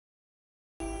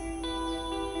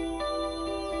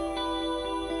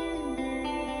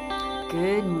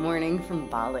Good morning from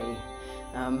Bali.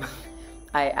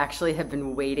 I actually have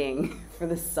been waiting for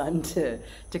the sun to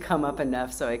come up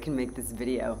enough so I can make this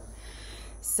video.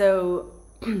 So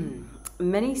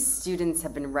many students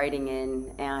have been writing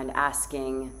in and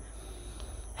asking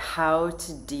how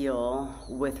to deal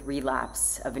with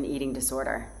relapse of an eating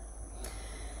disorder.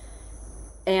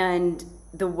 And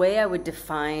the way I would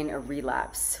define a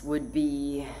relapse would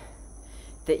be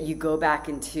that you go back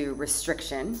into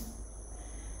restriction,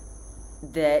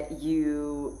 that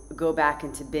you go back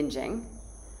into binging,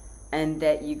 and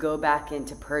that you go back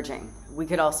into purging. We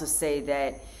could also say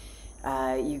that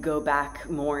you go back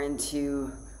more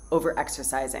into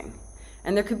over-exercising.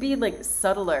 And there could be like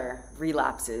subtler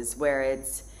relapses where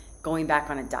it's going back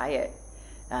on a diet,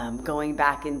 going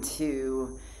back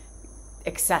into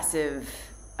excessive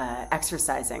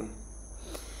exercising.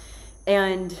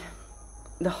 And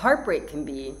the heartbreak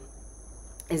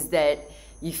is that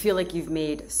you feel like you've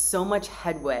made so much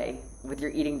headway with your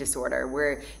eating disorder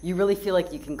where you really feel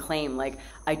like you can claim, like,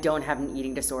 I don't have an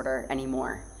eating disorder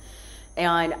anymore.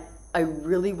 And I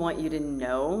really want you to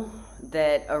know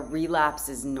that a relapse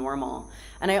is normal.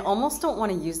 And I almost don't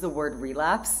want to use the word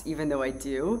relapse, even though I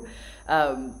do,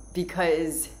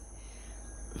 because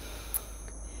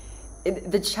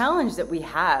the challenge that we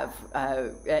have,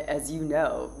 as you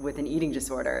know, with an eating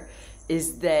disorder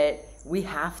is that we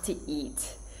have to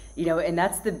eat. You know, and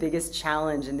that's the biggest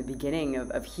challenge in the beginning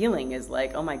of healing is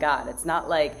like, oh my God, it's not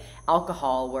like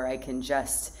alcohol where I can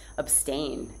just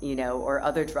abstain, you know, or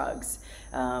other drugs,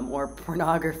 or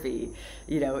pornography.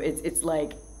 You know, it's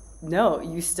like, no,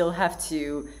 you still have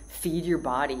to feed your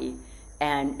body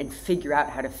and figure out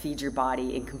how to feed your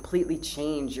body and completely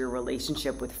change your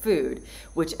relationship with food,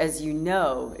 which, as you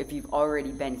know, if you've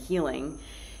already been healing,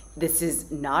 this is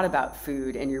not about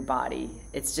food and your body.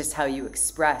 It's just how you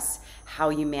express, how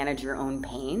you manage your own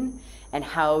pain, and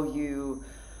how you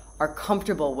are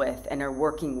comfortable with and are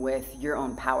working with your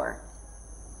own power.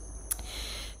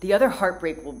 The other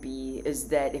heartbreak is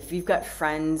that if you've got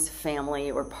friends,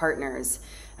 family, or partners,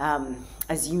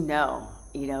 as you know,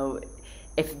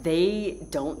 if they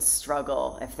don't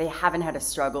struggle, if they haven't had a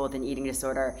struggle with an eating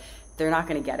disorder, they're not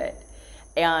going to get it.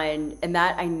 And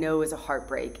that I know is a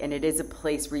heartbreak, and it is a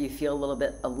place where you feel a little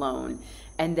bit alone,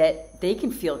 and that they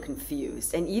can feel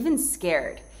confused and even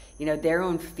scared. You know, their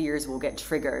own fears will get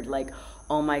triggered, like,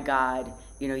 oh my God,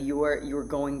 you know, you're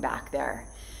going back there.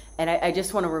 And I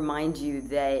just want to remind you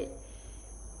that,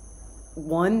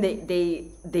 one,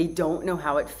 they don't know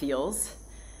how it feels.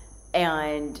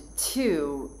 And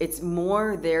two, it's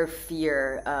more their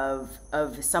fear of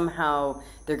somehow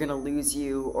they're going to lose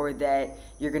you, or that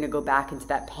you're going to go back into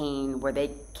that pain where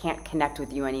they can't connect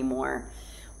with you anymore,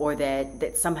 or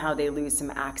that somehow they lose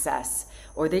some access,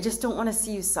 or they just don't want to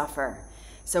see you suffer.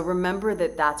 So remember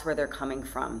that that's where they're coming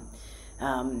from.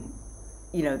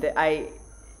 You know, that I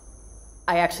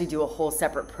actually do a whole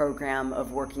separate program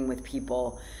of working with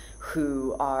people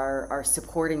who are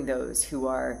supporting those who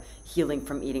are healing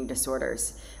from eating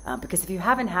disorders. Because if you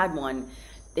haven't had one,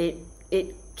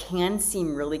 it can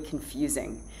seem really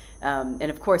confusing. And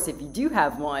of course, if you do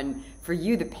have one, for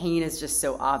you, the pain is just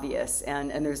so obvious.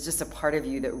 And there's just a part of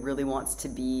you that really wants to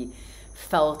be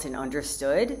felt and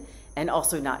understood, and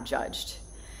also not judged.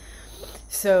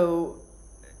 So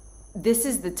this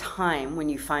is the time when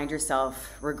you find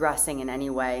yourself regressing in any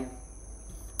way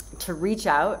to reach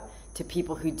out to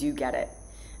people who do get it,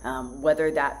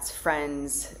 whether that's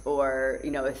friends or,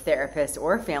 you know, a therapist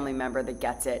or a family member that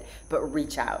gets it, but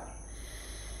reach out.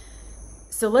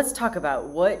 So let's talk about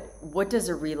what does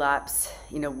a relapse,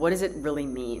 you know, what does it really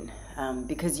mean?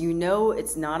 Because you know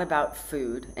it's not about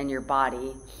food and your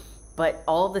body, but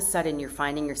all of a sudden you're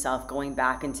finding yourself going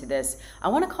back into this, I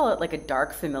want to call it like a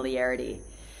dark familiarity.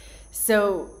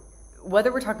 So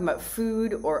whether we're talking about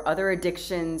food or other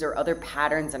addictions or other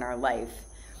patterns in our life,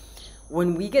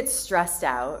 when we get stressed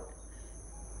out,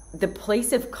 the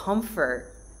place of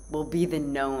comfort will be the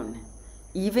known,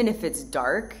 even if it's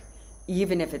dark,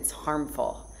 even if it's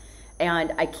harmful.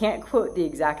 And I can't quote the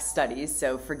exact studies,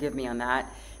 so forgive me on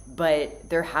that, but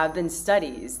there have been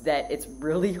studies that it's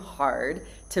really hard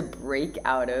to break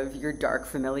out of your dark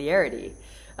familiarity.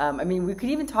 I mean, we could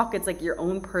even talk, it's like your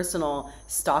own personal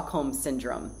Stockholm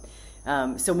syndrome.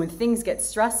 So when things get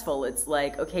stressful, it's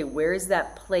like, okay, where's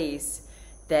that place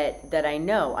that I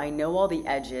know all the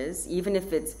edges. Even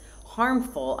if it's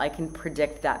harmful, I can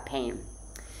predict that pain.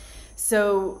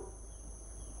 So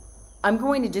I'm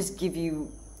going to just give you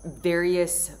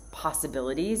various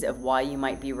possibilities of why you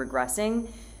might be regressing,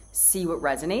 see what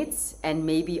resonates, and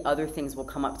maybe other things will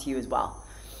come up to you as well.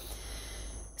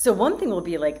 So one thing will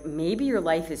be like, maybe your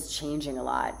life is changing a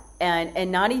lot,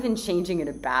 and not even changing in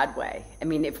a bad way. I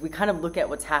mean, if we kind of look at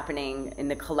what's happening in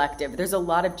the collective, there's a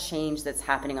lot of change that's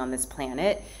happening on this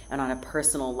planet and on a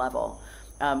personal level,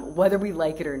 whether we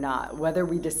like it or not, whether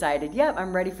we decided, yep,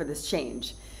 I'm ready for this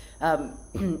change.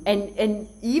 And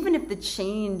even if the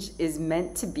change is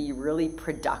meant to be really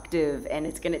productive and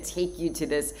it's going to take you to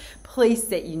this place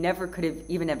that you never could have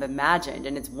even have imagined,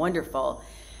 and it's wonderful,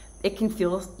 it can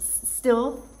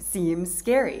still seem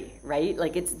scary, right?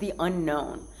 Like it's the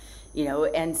unknown, you know,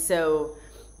 and so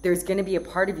there's going to be a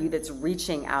part of you that's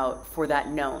reaching out for that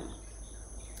known.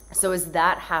 So is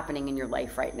that happening in your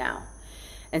life right now?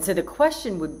 And so the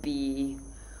question would be,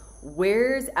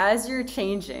 as you're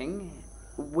changing,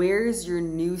 where's your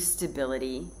new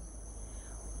stability?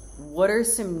 What are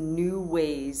some new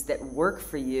ways that work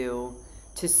for you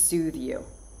to soothe you?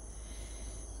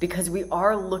 Because we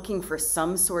are looking for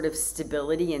some sort of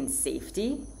stability and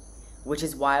safety, which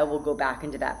is why we'll go back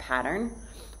into that pattern.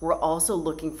 We're also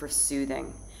looking for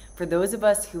soothing. For those of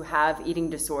us who have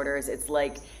eating disorders, it's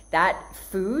like that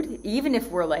food, even if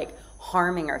we're like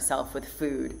harming ourselves with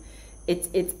food,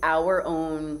 it's our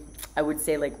own, I would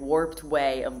say, like warped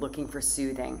way of looking for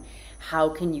soothing. How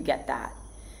can you get that?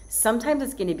 Sometimes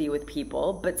it's going to be with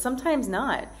people, but sometimes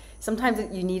not.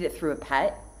 Sometimes you need it through a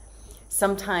pet.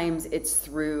 Sometimes it's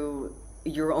through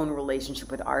your own relationship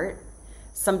with art.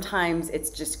 Sometimes it's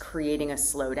just creating a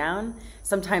slowdown.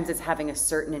 Sometimes it's having a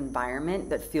certain environment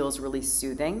that feels really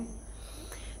soothing.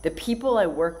 The people I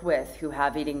work with who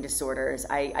have eating disorders,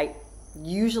 I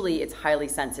usually it's highly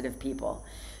sensitive people.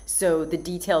 So the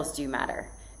details do matter.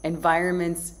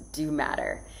 Environments do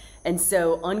matter. And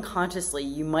so unconsciously,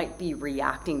 you might be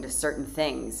reacting to certain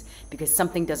things because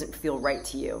something doesn't feel right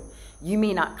to you. You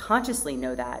may not consciously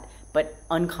know that, but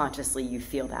unconsciously you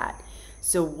feel that.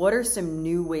 So what are some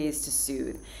new ways to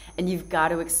soothe? And you've got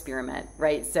to experiment,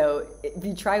 right? So if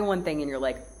you try one thing and you're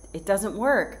like, it doesn't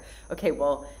work. Okay,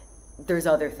 well, there's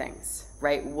other things,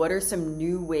 right? What are some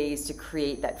new ways to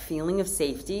create that feeling of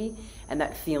safety and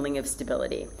that feeling of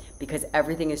stability? Because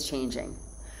everything is changing.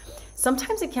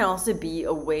 Sometimes it can also be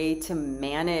a way to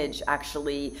manage,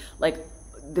 actually, like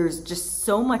there's just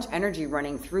so much energy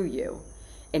running through you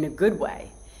in a good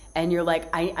way. And you're like,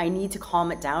 I need to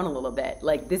calm it down a little bit.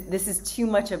 Like this is too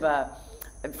much of a,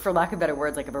 for lack of better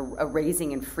words, like of a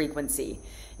raising in frequency,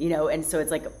 you know? And so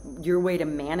it's like your way to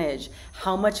manage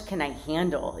how much can I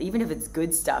handle, even if it's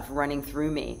good stuff running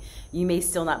through me. You may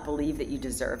still not believe that you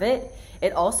deserve it.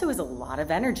 It also is a lot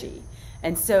of energy.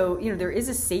 And so, you know, there is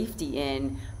a safety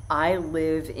in, I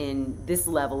live in this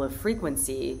level of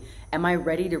frequency. Am I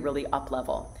ready to really up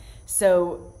level?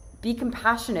 So be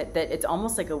compassionate that it's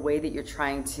almost like a way that you're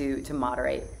trying to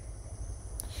moderate.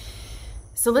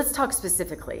 So let's talk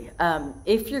specifically.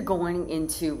 If you're going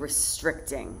into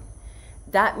restricting,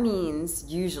 that means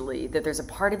usually that there's a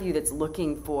part of you that's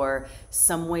looking for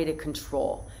some way to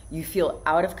control. You feel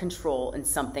out of control in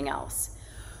something else.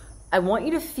 I want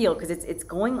you to feel, because it's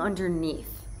going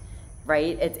underneath,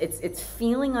 right? It's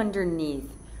feeling underneath.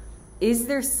 Is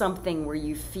there something where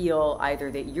you feel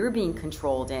either that you're being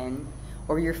controlled in,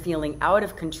 or you're feeling out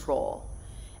of control,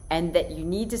 and that you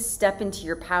need to step into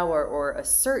your power or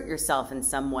assert yourself in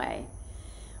some way,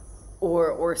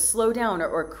 or slow down,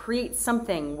 or create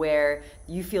something where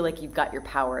you feel like you've got your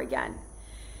power again,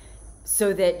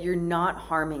 so that you're not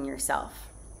harming yourself?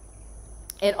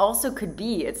 It also could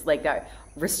be, it's like that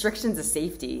restrictions of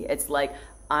safety. It's like,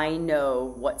 I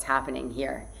know what's happening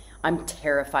here. I'm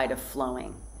terrified of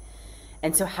flowing.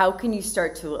 And so how can you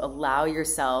start to allow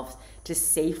yourself to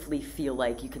safely feel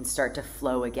like you can start to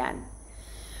flow again?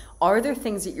 Are there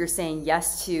things that you're saying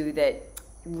yes to that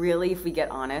really, if we get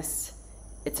honest,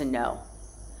 it's a no?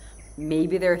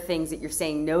 Maybe there are things that you're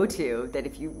saying no to that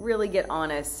if you really get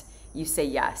honest, you say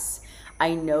yes.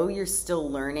 I know you're still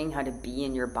learning how to be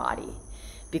in your body,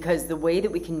 because the way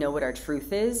that we can know what our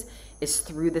truth is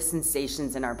through the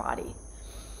sensations in our body.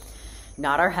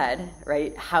 Not our head,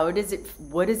 right?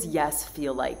 What does yes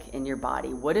feel like in your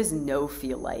body? What does no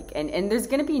feel like? And there's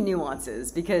gonna be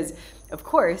nuances, because of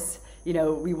course, you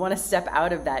know, we wanna step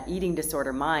out of that eating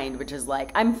disorder mind, which is like,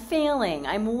 I'm failing,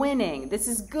 I'm winning, this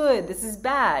is good, this is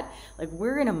bad. Like,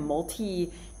 we're in a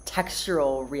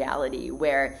multi-textural reality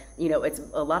where, you know, it's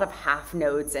a lot of half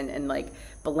notes and like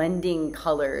blending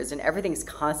colors, and everything's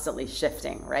constantly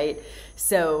shifting, right?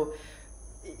 So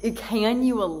can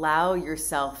you allow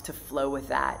yourself to flow with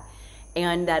that?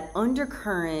 And that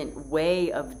undercurrent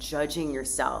way of judging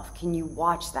yourself, can you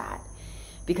watch that?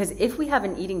 Because if we have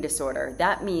an eating disorder,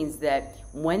 that means that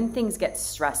when things get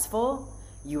stressful,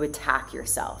 you attack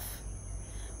yourself.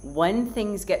 When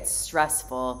things get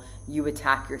stressful, you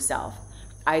attack yourself.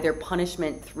 either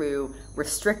punishment through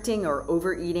restricting or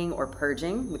overeating or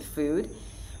purging with food,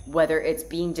 whether it's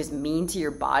being just mean to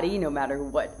your body no matter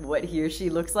what he or she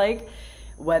looks like,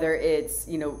 whether it's,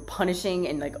 punishing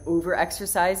and like over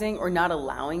exercising or not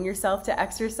allowing yourself to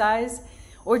exercise,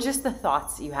 or just the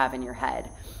thoughts you have in your head.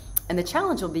 And the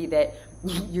challenge will be that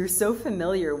you're so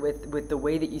familiar with the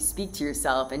way that you speak to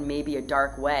yourself in maybe a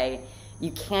dark way, you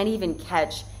can't even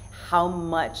catch how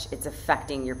much it's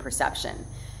affecting your perception.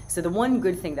 So the one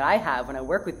good thing that I have when I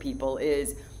work with people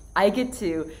is I get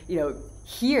to,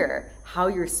 hear how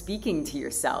you're speaking to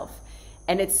yourself.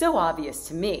 And it's so obvious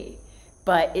to me,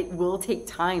 but it will take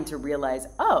time to realize,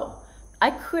 oh,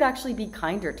 I could actually be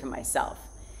kinder to myself.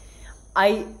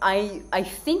 I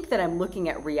think that I'm looking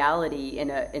at reality in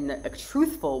a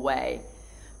truthful way,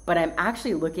 but I'm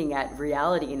actually looking at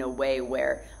reality in a way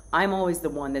where I'm always the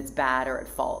one that's bad or at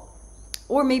fault.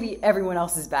 Or maybe everyone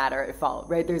else is bad or at fault,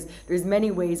 right? There's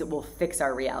many ways that will fix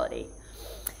our reality.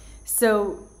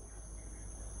 So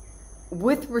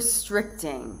with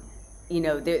restricting,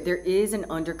 there is an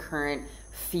undercurrent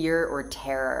fear or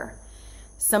terror.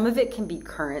 Some of it can be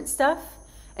current stuff,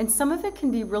 and some of it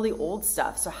can be really old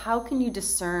stuff. So how can you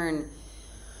discern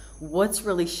what's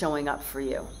really showing up for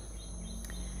you?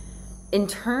 In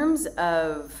terms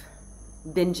of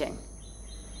binging,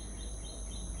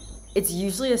 it's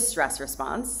usually a stress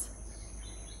response.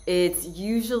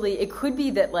 It could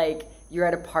be that like you're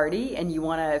at a party and you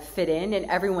want to fit in and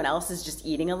everyone else is just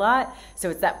eating a lot. So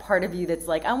it's that part of you that's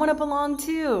like, I want to belong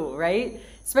too, right?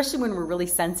 Especially when we're really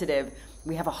sensitive,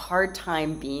 we have a hard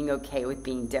time being okay with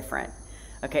being different.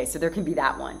 Okay, so there can be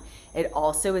that one. It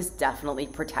also is definitely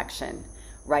protection,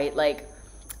 right? Like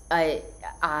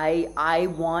I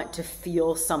want to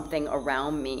feel something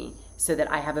around me so that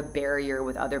I have a barrier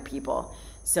with other people.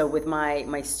 So with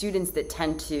my students that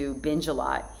tend to binge a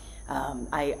lot,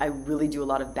 I really do a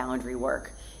lot of boundary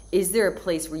work. Is there a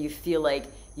place where you feel like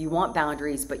you want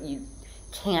boundaries, but you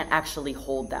can't actually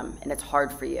hold them and it's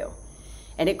hard for you?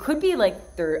 And it could be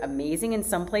like they're amazing in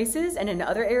some places and in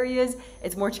other areas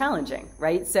it's more challenging,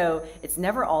 right? So it's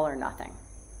never all or nothing.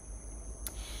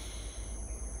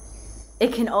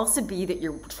 It can also be that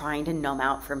you're trying to numb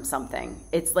out from something.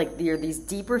 It's like there are these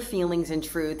deeper feelings and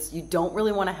truths. You don't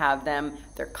really want to have them.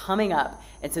 They're coming up.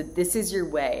 And so this is your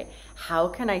way. How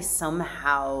can I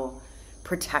somehow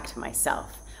protect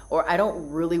myself? Or I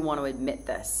don't really want to admit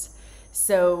this.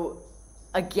 So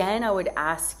again, I would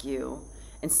ask you,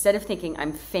 instead of thinking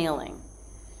I'm failing,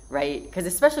 right? Because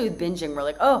especially with binging, we're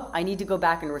like, oh, I need to go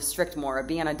back and restrict more or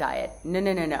be on a diet.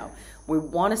 No. We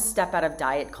want to step out of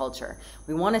diet culture.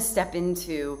 We want to step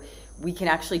into, we can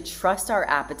actually trust our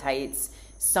appetites.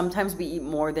 Sometimes we eat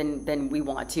more than we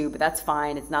want to, but that's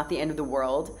fine. It's not the end of the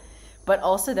world. But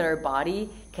also that our body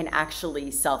can actually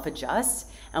self-adjust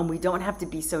and we don't have to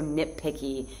be so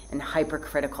nitpicky and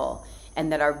hypercritical.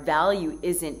 And that our value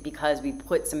isn't because we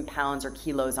put some pounds or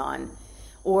kilos on,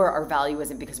 or our value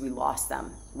isn't because we lost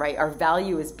them, right? Our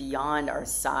value is beyond our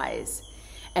size.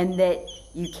 And that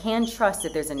you can trust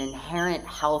that there's an inherent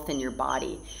health in your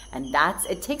body. And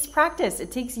it takes practice,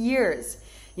 it takes years.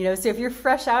 So if you're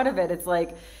fresh out of it, it's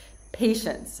like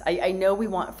patience. I know we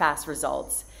want fast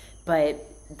results, but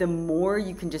the more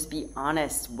you can just be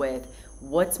honest with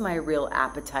what's my real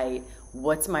appetite,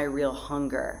 what's my real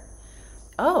hunger.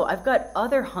 Oh, I've got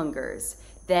other hungers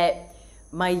that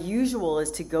my usual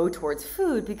is to go towards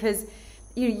food because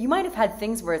you might have had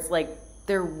things where it's like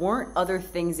there weren't other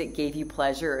things that gave you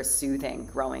pleasure or soothing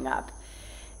growing up.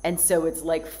 And so it's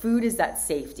like food is that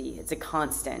safety. It's a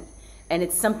constant. And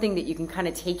it's something that you can kind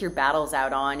of take your battles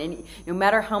out on. And no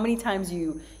matter how many times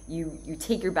you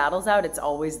take your battles out, it's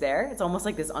always there. It's almost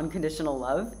like this unconditional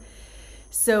love.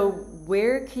 So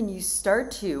where can you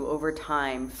start to, over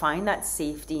time, find that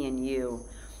safety in you?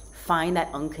 Find that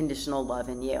unconditional love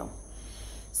in you?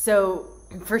 So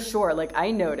for sure, like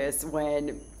I notice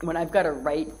when I've got to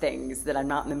write things that I'm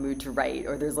not in the mood to write,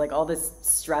 or there's like all this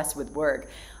stress with work,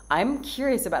 I'm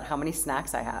curious about how many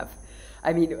snacks I have.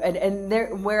 I mean, and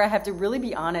there, where I have to really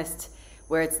be honest,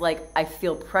 where it's like I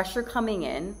feel pressure coming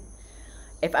in.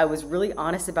 If I was really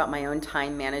honest about my own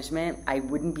time management, I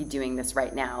wouldn't be doing this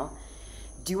right now.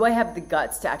 Do I have the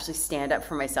guts to actually stand up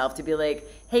for myself to be like,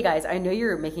 hey guys, I know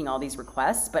you're making all these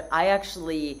requests, but I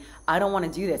don't want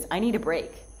to do this. I need a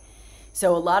break.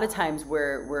 So a lot of times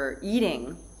we're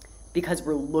eating because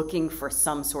we're looking for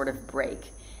some sort of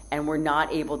break, and we're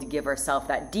not able to give ourselves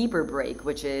that deeper break,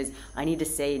 which is I need to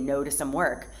say no to some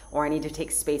work, or I need to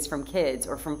take space from kids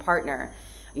or from partner.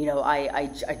 I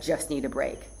just need a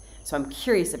break. So I'm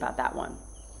curious about that one.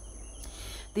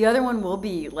 The other one will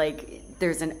be like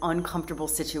there's an uncomfortable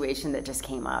situation that just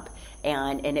came up,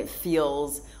 and it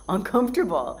feels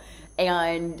uncomfortable,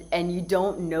 and you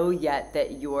don't know yet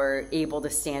that you're able to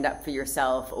stand up for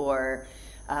yourself, or